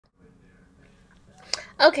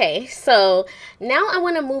Okay, so now I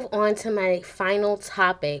want to move on to my final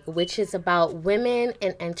topic, which is about women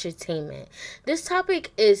and entertainment. This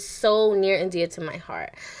topic is so near and dear to my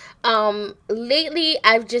heart. Lately,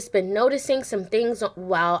 I've just been noticing some things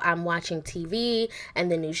while I'm watching TV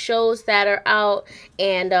and the new shows that are out.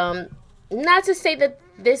 And not to say that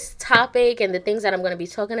this topic and the things that I'm going to be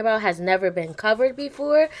talking about has never been covered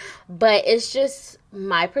before, but it's just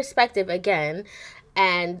my perspective again,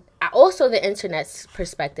 and also the internet's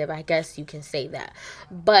perspective, I guess you can say that.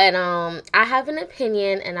 But I have an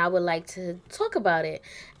opinion and I would like to talk about it.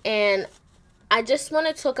 And I just want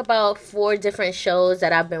to talk about four different shows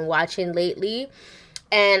that I've been watching lately.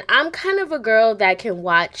 And I'm kind of a girl that can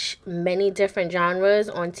watch many different genres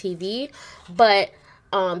on TV, but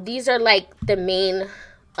these are like the main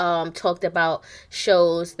talked about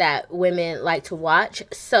shows that women like to watch.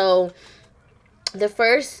 So the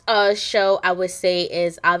first show I would say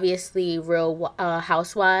is obviously Real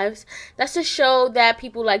Housewives. That's a show that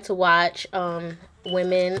people like to watch.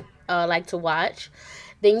 Women like to watch.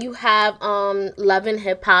 Then you have Love and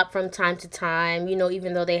Hip Hop from time to time. You know,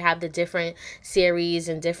 even though they have the different series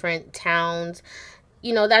in different towns,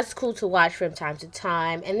 you know that's cool to watch from time to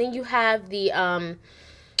time. And then you have the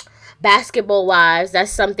Basketball Wives.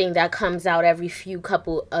 That's something that comes out every few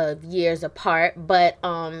couple of years apart, but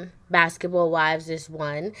Basketball Wives is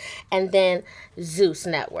one. And then Zeus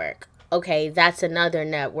Network. Okay, that's another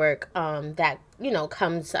network that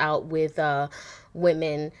comes out with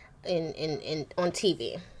women in on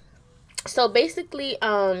TV. So basically,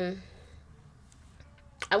 I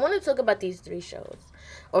want to talk about these three shows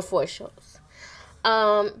or four shows.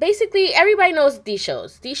 Basically everybody knows these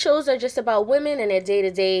shows. These shows are just about women and their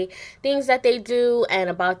day-to-day things that they do and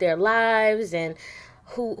about their lives and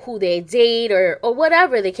who they date or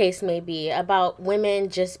whatever the case may be, about women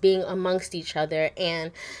just being amongst each other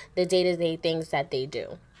and the day-to-day things that they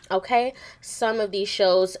do. Okay, some of these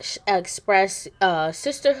shows express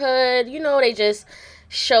sisterhood. You know, they just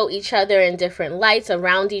show each other in different lights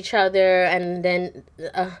around each other. And then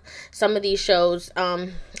some of these shows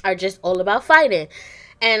are just all about fighting.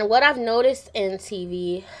 And what I've noticed in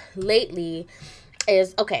TV lately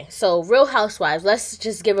is, okay, so Real Housewives, let's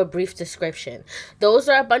just give a brief description. Those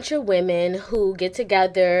are a bunch of women who get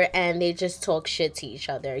together and they just talk shit to each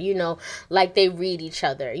other, you know, like they read each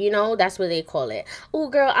other, you know, that's what they call it. Oh,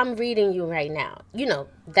 girl, I'm reading you right now. You know,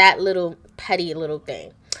 that little petty little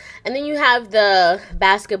thing. And then you have the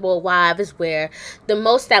Basketball Wives, where the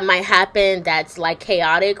most that might happen that's like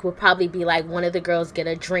chaotic would probably be like one of the girls get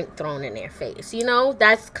a drink thrown in their face. You know,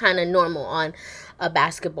 that's kind of normal on a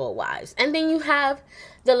Basketball Wives. And then you have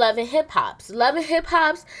the Love and Hip Hops. Love and Hip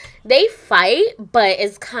Hops, they fight, but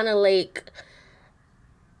it's kind of like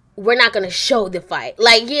we're not going to show the fight.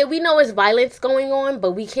 Like, yeah, we know it's violence going on,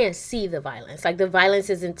 but we can't see the violence. Like, the violence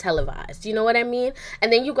isn't televised. You know what I mean?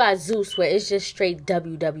 And then you got Zeus, where it's just straight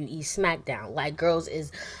WWE SmackDown. Like, girls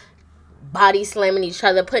is body slamming each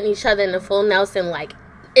other, putting each other in the full Nelson. Like,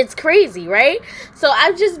 it's crazy, right? So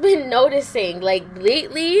I've just been noticing, like,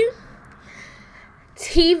 lately,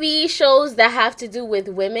 TV shows that have to do with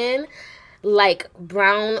women, like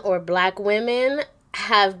brown or black women,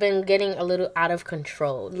 have been getting a little out of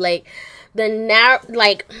control. Like the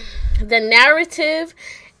narrative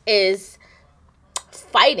is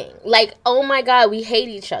fighting. Like, oh my god, we hate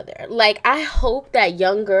each other. Like, I hope that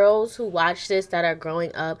young girls who watch this that are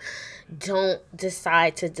growing up don't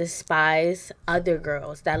decide to despise other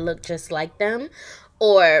girls that look just like them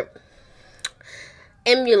or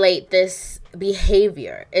emulate this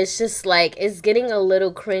behavior. It's just like, it's getting a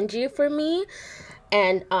little cringy for me.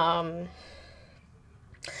 And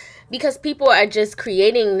because people are just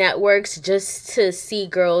creating networks just to see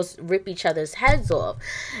girls rip each other's heads off.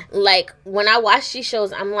 Like, when I watch these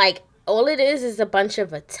shows, I'm like, all it is a bunch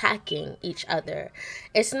of attacking each other.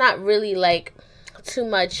 It's not really, like, too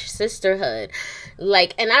much sisterhood.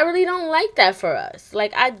 Like, and I really don't like that for us.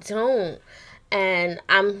 Like, I don't. And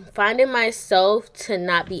I'm finding myself to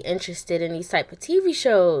not be interested in these type of TV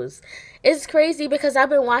shows. It's crazy because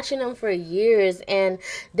I've been watching them for years, and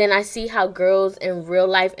then I see how girls in real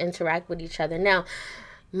life interact with each other. Now,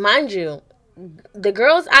 mind you, the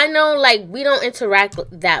girls I know, like, we don't interact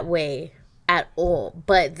that way at all.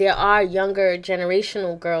 But there are younger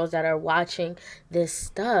generational girls that are watching this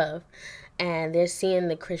stuff, and they're seeing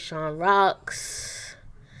the Christian Rocks,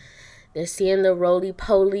 they're seeing the Roly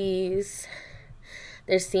Polies,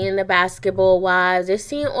 they're seeing the Basketball Wives, they're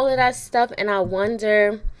seeing all of that stuff, and I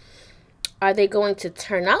wonder, are they going to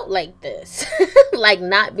turn out like this? Like,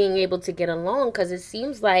 not being able to get along, because it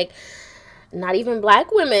seems like not even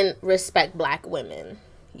black women respect black women,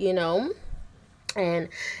 you know? And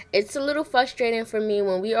it's a little frustrating for me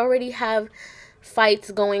when we already have fights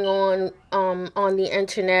going on the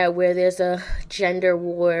internet where there's a gender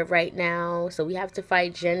war right now. So we have to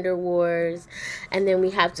fight gender wars, and then we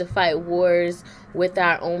have to fight wars with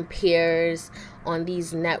our own peers on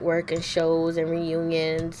these network and shows and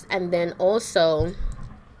reunions. And then also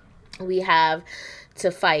we have to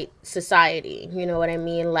fight society. You know what I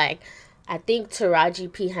mean? Like, I think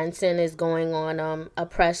Taraji P. Henson is going on a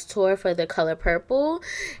press tour for The Color Purple,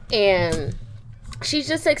 and she's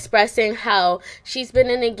just expressing how she's been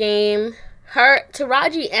in the game. Her,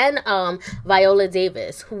 Taraji, and Viola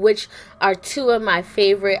Davis, which are two of my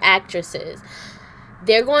favorite actresses.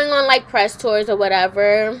 They're going on like press tours or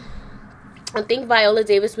whatever. I think Viola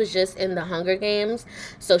Davis was just in the Hunger Games,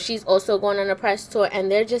 so she's also going on a press tour, and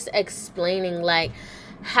they're just explaining like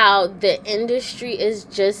how the industry is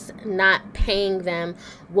just not paying them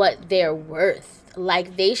what they're worth.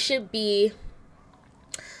 Like, they should be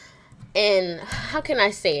in, how can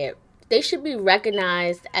I say it? They should be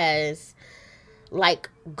recognized as like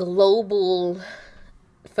global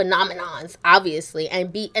phenomenons, obviously,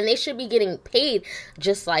 and they should be getting paid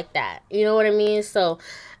just like that. You know what I mean? So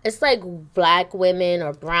it's like black women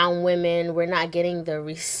or brown women, we're not getting the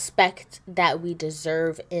respect that we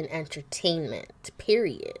deserve in entertainment,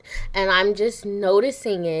 period. And I'm just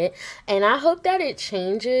noticing it, and I hope that it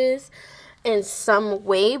changes in some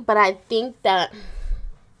way. But I think that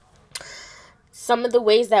some of the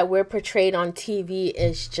ways that we're portrayed on TV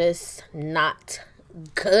is just not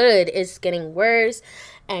good. It's getting worse,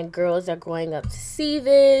 and girls are growing up to see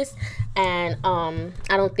this, and I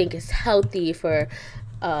don't think it's healthy for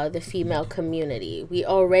the female community. We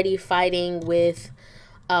already fighting with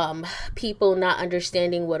people not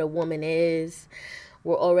understanding what a woman is.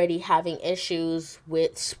 We're already having issues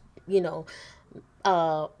with,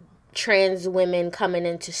 trans women coming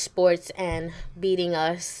into sports and beating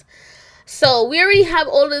us. So we already have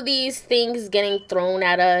all of these things getting thrown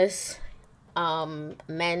at us.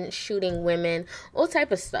 Men shooting women, all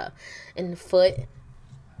type of stuff in the foot.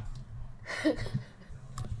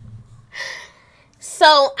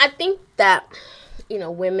 So I think that,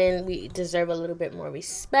 women, we deserve a little bit more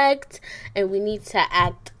respect, and we need to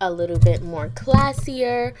act a little bit more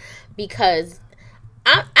classier, because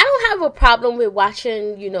I don't have a problem with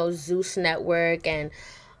watching, Zeus Network, and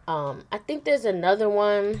I think there's another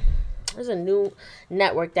one. There's a new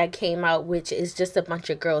network that came out, which is just a bunch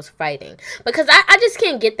of girls fighting. Because I just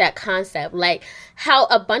can't get that concept. Like, how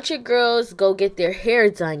a bunch of girls go get their hair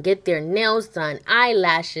done, get their nails done,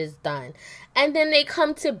 eyelashes done, and then they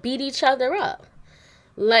come to beat each other up.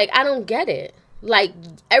 Like, I don't get it. Like,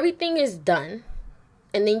 everything is done,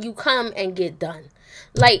 and then you come and get done.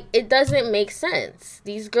 Like, it doesn't make sense.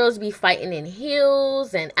 These girls be fighting in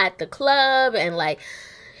heels and at the club, and like,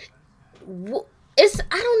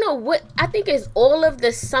 I don't know what, I think it's all of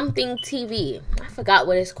the something TV. I forgot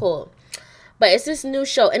what it's called. But it's this new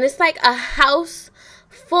show, and it's like a house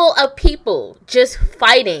full of people just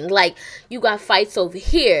fighting. Like, you got fights over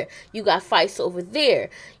here, you got fights over there,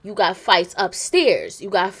 you got fights upstairs, you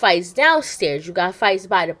got fights downstairs, you got fights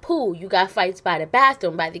by the pool, you got fights by the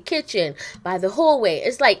bathroom, by the kitchen, by the hallway.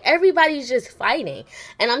 It's like everybody's just fighting,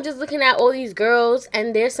 and I'm just looking at all these girls,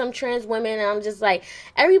 and there's some trans women, and I'm just like,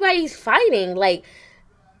 everybody's fighting. Like,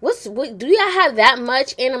 what do y'all have that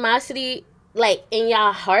much animosity, like, in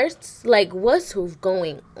y'all hearts? Like, what's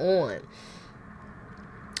going on?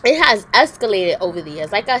 It has escalated over the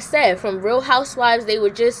years. Like I said, from Real Housewives, they were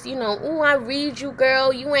just, ooh, I read you,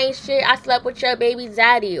 girl, you ain't shit, I slept with your baby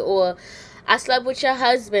daddy, or I slept with your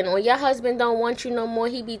husband, or your husband don't want you no more,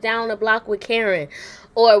 he be down the block with Karen,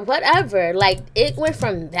 or whatever. Like, it went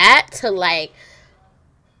from that to, like,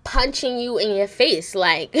 punching you in your face,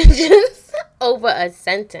 like, just over a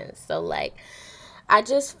sentence. So, like, I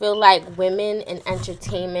just feel like women in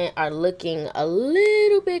entertainment are looking a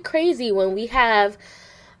little bit crazy when we have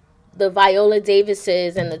the Viola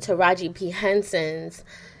Davises and the Taraji P. Hensons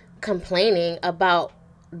complaining about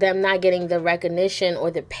them not getting the recognition or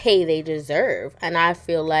the pay they deserve. And I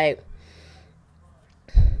feel like,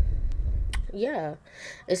 yeah,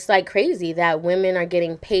 it's like crazy that women are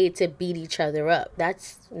getting paid to beat each other up.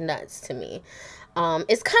 That's nuts to me.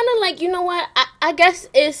 It's kind of like, you know what? I guess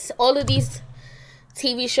it's all of these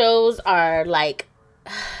TV shows are like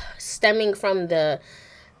stemming from the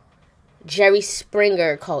Jerry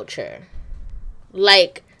Springer culture.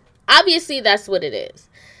 Like, obviously that's what it is.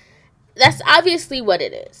 That's obviously what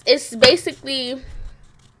it is. It's basically,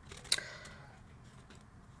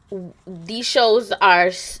 these shows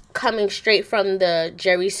are coming straight from the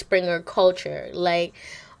Jerry Springer culture. Like,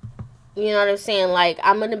 you know what I'm saying? Like,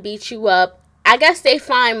 I'm gonna beat you up. I guess they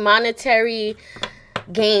find monetary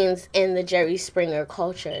gains in the Jerry Springer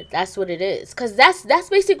culture. That's what it is. Because that's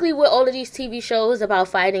basically what all of these TV shows about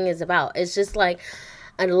fighting is about. It's just like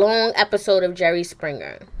a long episode of Jerry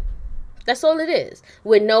Springer. That's all it is,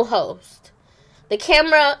 with no host. The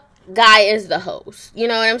camera guy is the host. You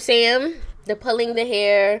know what I'm saying? The pulling the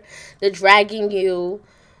hair, the dragging you,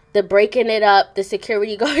 the breaking it up, the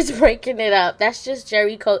security guards breaking it up. That's just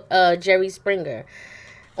Jerry Springer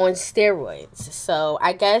on steroids. So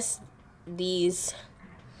I guess these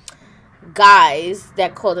guys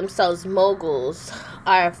that call themselves moguls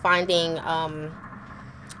are finding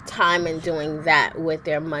time and doing that with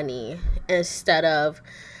their money instead of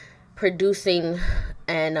producing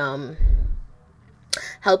and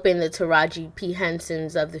helping the Taraji P.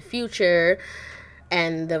 Hensons of the future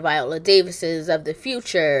and the Viola Davises of the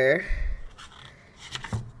future.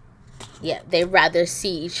 Yeah, they'd rather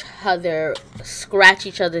see each other scratch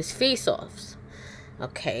each other's face offs.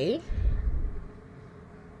 Okay.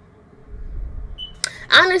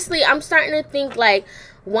 Honestly, I'm starting to think like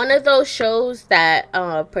one of those shows that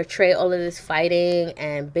portray all of this fighting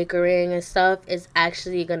and bickering and stuff is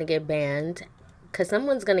actually going to get banned. Because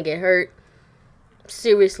someone's going to get hurt.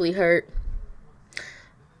 Seriously hurt.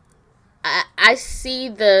 I see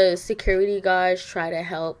the security guards try to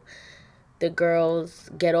help the girls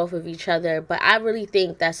get off of each other, but I really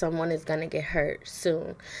think that someone is going to get hurt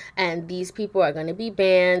soon. And these people are going to be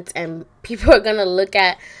banned, and people are going to look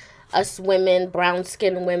at us women,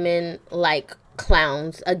 brown-skinned women, like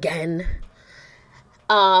clowns again.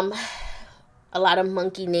 A lot of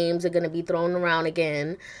monkey names are going to be thrown around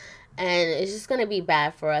again. And it's just going to be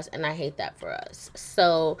bad for us, and I hate that for us.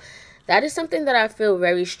 So that is something that I feel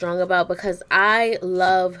very strong about, because I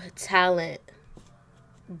love talent.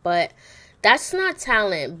 But that's not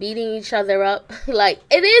talent, beating each other up. Like,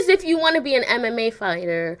 it is if you want to be an MMA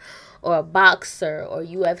fighter or a boxer or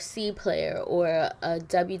UFC player or a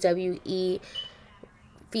WWE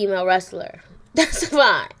female wrestler. That's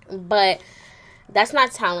fine. But that's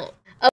not talent.